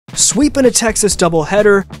Sweeping a Texas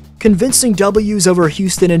doubleheader, convincing W's over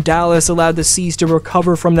Houston and Dallas allowed the C's to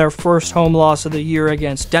recover from their first home loss of the year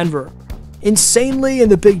against Denver. Insanely, in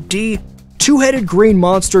the Big D, two-headed green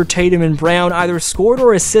monster Tatum and Brown either scored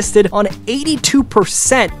or assisted on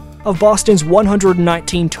 82% of Boston's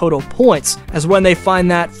 119 total points, as when they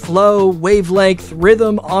find that flow, wavelength,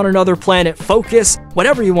 rhythm, on another planet focus,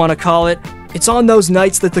 whatever you want to call it, it's on those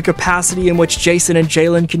nights that the capacity in which Jason and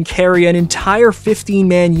Jaylen can carry an entire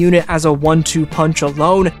 15-man unit as a 1-2 punch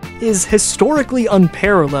alone is historically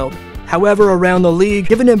unparalleled. However, around the league,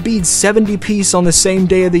 given Embiid's 70-piece on the same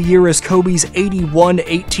day of the year as Kobe's 81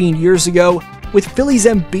 18 years ago, with Philly's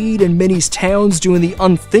Embiid and Minnie's Towns doing the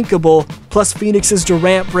unthinkable, plus Phoenix's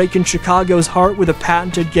Durant breaking Chicago's heart with a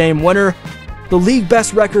patented game winner, the league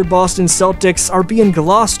best record Boston Celtics are being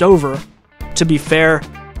glossed over. To be fair,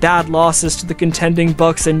 bad losses to the contending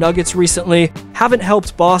Bucks and Nuggets recently haven't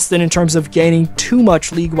helped Boston in terms of gaining too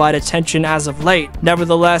much league-wide attention as of late.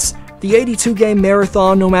 Nevertheless, the 82-game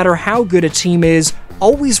marathon, no matter how good a team is,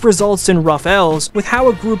 always results in rough L's, with how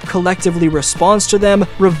a group collectively responds to them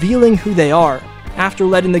revealing who they are. After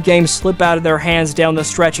letting the game slip out of their hands down the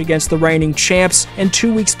stretch against the reigning champs, and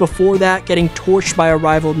 2 weeks before that getting torched by a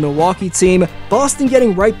rival Milwaukee team, Boston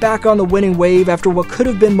getting right back on the winning wave after what could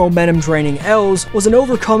have been momentum-draining L's was an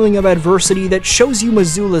overcoming of adversity that shows you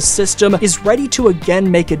Mazzulla's system is ready to again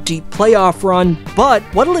make a deep playoff run, but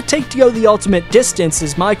what'll it take to go the ultimate distance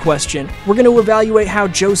is my question. We're going to evaluate how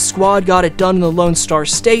Joe's squad got it done in the Lone Star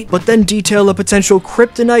State, but then detail a potential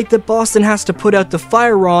kryptonite that Boston has to put out the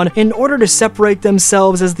fire on in order to separate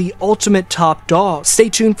themselves as the ultimate top dog. Stay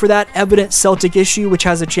tuned for that evident Celtic issue which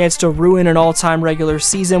has a chance to ruin an all-time regular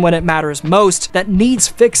season when it matters most, that needs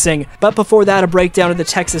fixing. But before that, a breakdown of the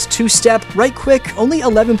Texas two-step. Right quick, only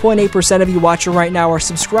 11.8% of you watching right now are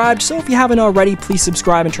subscribed, so if you haven't already, please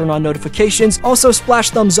subscribe and turn on notifications. Also, splash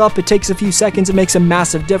thumbs up, it takes a few seconds, it makes a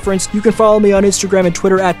massive difference. You can follow me on Instagram and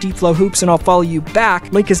Twitter at DeepFlowHoops, and I'll follow you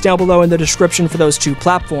back. Link is down below in the description for those two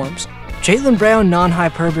platforms. Jaylen Brown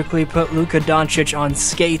non-hyperbolically put Luka Doncic on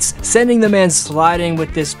skates, sending the man sliding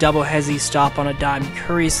with this double hezzy stop on a dime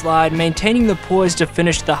Curry slide, maintaining the poise to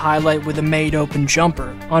finish the highlight with a made-open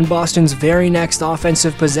jumper. On Boston's very next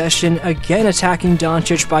offensive possession, again attacking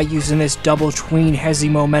Doncic by using this double tween hezzy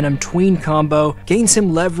momentum tween combo, gains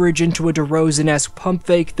him leverage into a DeRozan-esque pump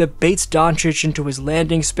fake that baits Doncic into his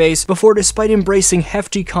landing space before, despite embracing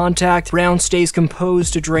hefty contact, Brown stays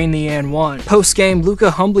composed to drain the and one. Post-game,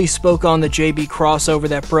 Luka humbly spoke on the JB crossover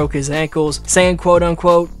that broke his ankles, saying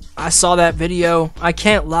quote-unquote, "I saw that video. I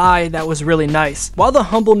can't lie, that was really nice." While the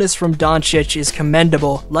humbleness from Doncic is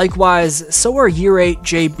commendable, likewise, so are Year 8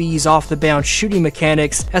 JB's off-the-bounce shooting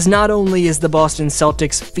mechanics, as not only is the Boston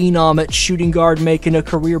Celtics phenom at shooting guard making a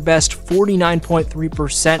career-best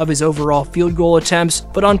 49.3% of his overall field goal attempts,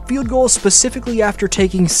 but on field goals specifically after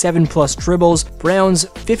taking 7+ dribbles, Brown's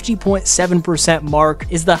 50.7% mark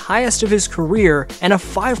is the highest of his career and a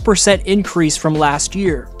 5% increase from last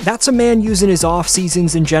year. That's a man using his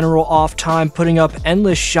off-seasons in general off time, putting up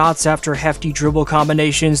endless shots after hefty dribble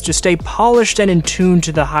combinations to stay polished and in tune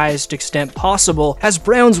to the highest extent possible, as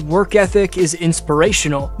Brown's work ethic is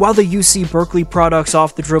inspirational. While the UC Berkeley products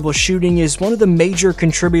off the dribble shooting is one of the major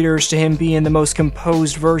contributors to him being the most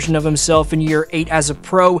composed version of himself in Year 8 as a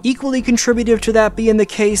pro, equally contributive to that being the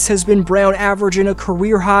case has been Brown averaging a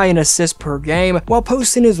career high in assists per game, while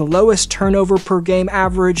posting his lowest turnover per game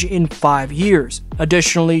average in 5 years.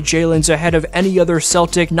 Additionally, Jaylen's ahead of any other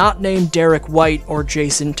Celtic not named Derek White or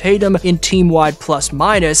Jason Tatum in team-wide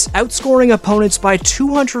plus-minus, outscoring opponents by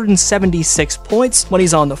 276 points when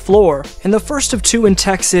he's on the floor. And the first of two in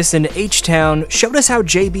Texas and H-Town showed us how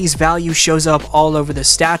JB's value shows up all over the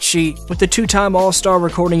stat sheet, with the two-time All-Star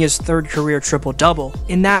recording his third career triple-double.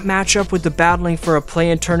 In that matchup with the battling for a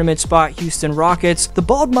play-in tournament spot Houston Rockets, the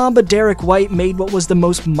bald mamba Derek White made what was the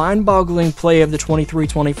most mind-boggling play of the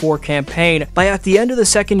 23-24 campaign by at the end of the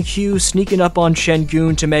second Q sneaking up on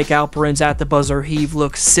Şengün to make Alperen's at the buzzer heave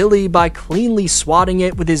look silly by cleanly swatting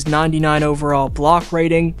it with his 99 overall block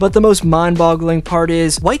rating. But the most mind-boggling part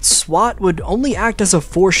is, White's swat would only act as a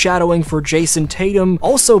foreshadowing for Jason Tatum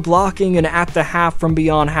also blocking an at the half from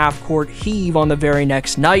beyond half-court heave on the very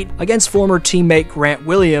next night against former teammate Grant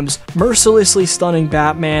Williams, mercilessly stunning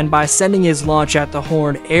Batman by sending his launch at the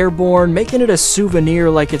horn airborne, making it a souvenir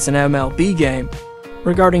like it's an MLB game.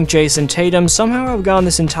 Regarding Jason Tatum, somehow I've gone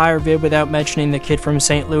this entire vid without mentioning the kid from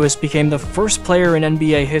St. Louis became the first player in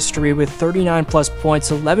NBA history with 39+ points,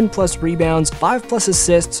 11+ rebounds, 5+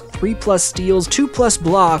 assists, 3+ steals, 2+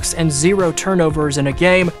 blocks, and 0 turnovers in a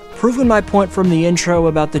game, proving my point from the intro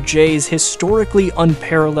about the Jays' historically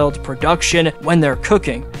unparalleled production when they're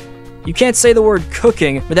cooking. You can't say the word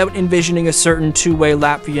cooking without envisioning a certain two-way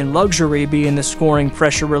Latvian Luxury being the scoring,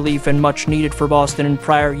 pressure relief, and much needed for Boston in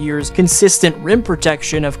prior years consistent rim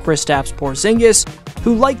protection of Kristaps Porzingis,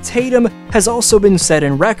 who, like Tatum, has also been set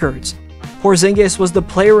in records. Porzingis was the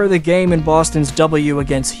player of the game in Boston's W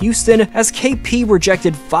against Houston, as KP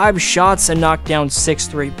rejected 5 shots and knocked down 6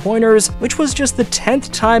 3-pointers, which was just the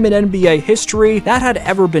 10th time in NBA history that had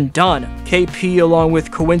ever been done. KP, along with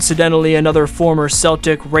coincidentally another former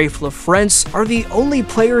Celtic, Rafe LaFrentz, are the only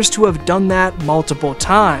players to have done that multiple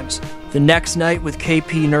times. The next night, with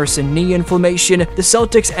KP nursing knee inflammation, the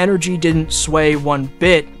Celtics' energy didn't sway one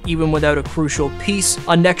bit, even without a crucial piece,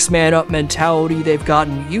 a next-man-up mentality they've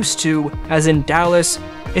gotten used to, as in Dallas.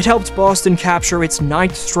 It helped Boston capture its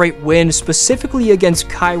 9th straight win, specifically against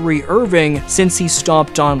Kyrie Irving, since he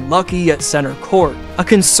stomped on Lucky at center court. A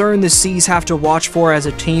concern the C's have to watch for as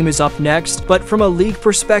a team is up next, but from a league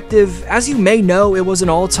perspective, as you may know, it was an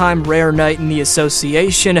all-time rare night in the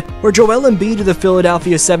association, where Joel Embiid of the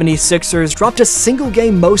Philadelphia 76ers dropped a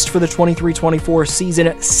single-game most for the 23-24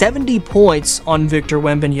 season, 70 points on Victor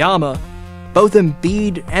Wembanyama. Both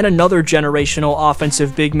Embiid and another generational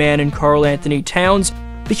offensive big man in Karl Anthony Towns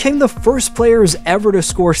became the first players ever to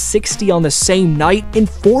score 60 on the same night in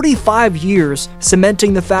 45 years,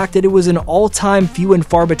 cementing the fact that it was an all-time few and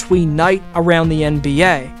far between night around the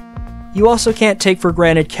NBA. You also can't take for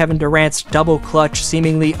granted Kevin Durant's double-clutch,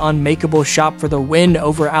 seemingly unmakeable shot for the win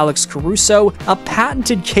over Alex Caruso, a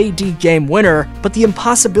patented KD game winner, but the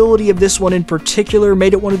impossibility of this one in particular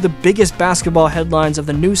made it one of the biggest basketball headlines of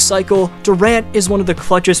the news cycle. Durant is one of the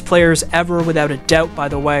clutchest players ever, without a doubt, by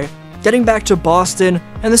the way. Getting back to Boston,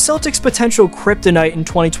 and the Celtics' potential kryptonite in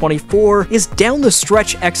 2024 is down the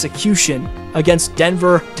stretch execution. Against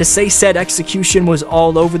Denver, to say said execution was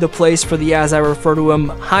all over the place for the, as I refer to him,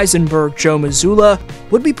 Heisenberg Joe Mazzulla,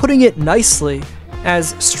 would be putting it nicely. As,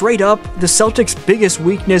 straight up, the Celtics' biggest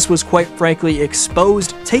weakness was quite frankly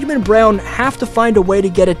exposed. Tatum and Brown have to find a way to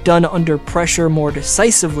get it done under pressure more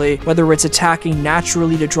decisively, whether it's attacking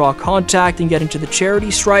naturally to draw contact and getting to the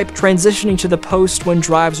charity stripe, transitioning to the post when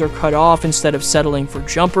drives are cut off instead of settling for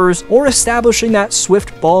jumpers, or establishing that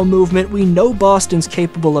swift ball movement we know Boston's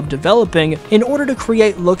capable of developing in order to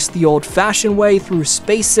create looks the old-fashioned way through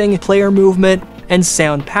spacing, player movement, and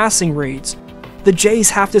sound passing reads. The Jays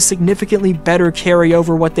have to significantly better carry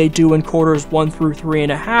over what they do in quarters 1 through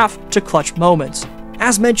 3.5 to clutch moments.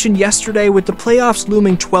 As mentioned yesterday, with the playoffs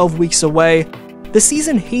looming 12 weeks away, the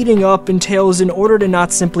season heating up entails, in order to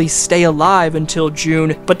not simply stay alive until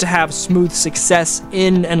June, but to have smooth success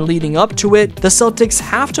in and leading up to it, the Celtics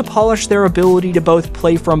have to polish their ability to both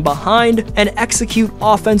play from behind and execute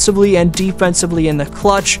offensively and defensively in the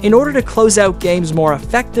clutch in order to close out games more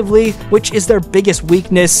effectively, which is their biggest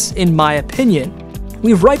weakness, in my opinion.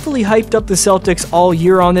 We've rightfully hyped up the Celtics all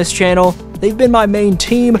year on this channel. They've been my main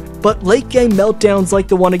team, but late-game meltdowns like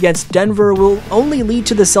the one against Denver will only lead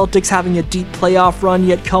to the Celtics having a deep playoff run,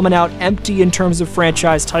 yet coming out empty in terms of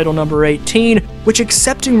franchise title number 18, which,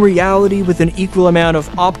 accepting reality with an equal amount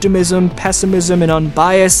of optimism, pessimism, and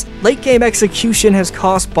unbiased, late-game execution has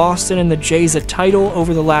cost Boston and the Jays a title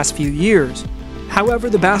over the last few years. However,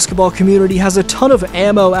 the basketball community has a ton of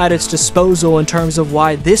ammo at its disposal in terms of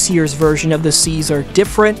why this year's version of the C's are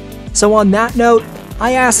different, so on that note,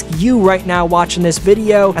 I ask you right now watching this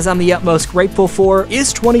video, as I'm the utmost grateful for,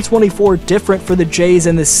 is 2024 different for the Jays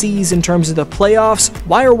and the C's in terms of the playoffs?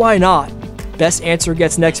 Why or why not? Best answer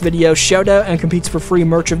gets next video shoutout and competes for free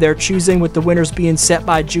merch of their choosing, with the winners being set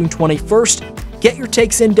by June 21st. Get your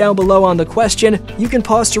takes in down below on the question. You can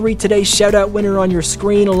pause to read today's shoutout winner on your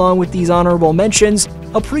screen along with these honorable mentions.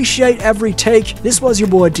 Appreciate every take. This was your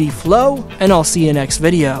boy D Flow, and I'll see you next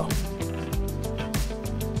video.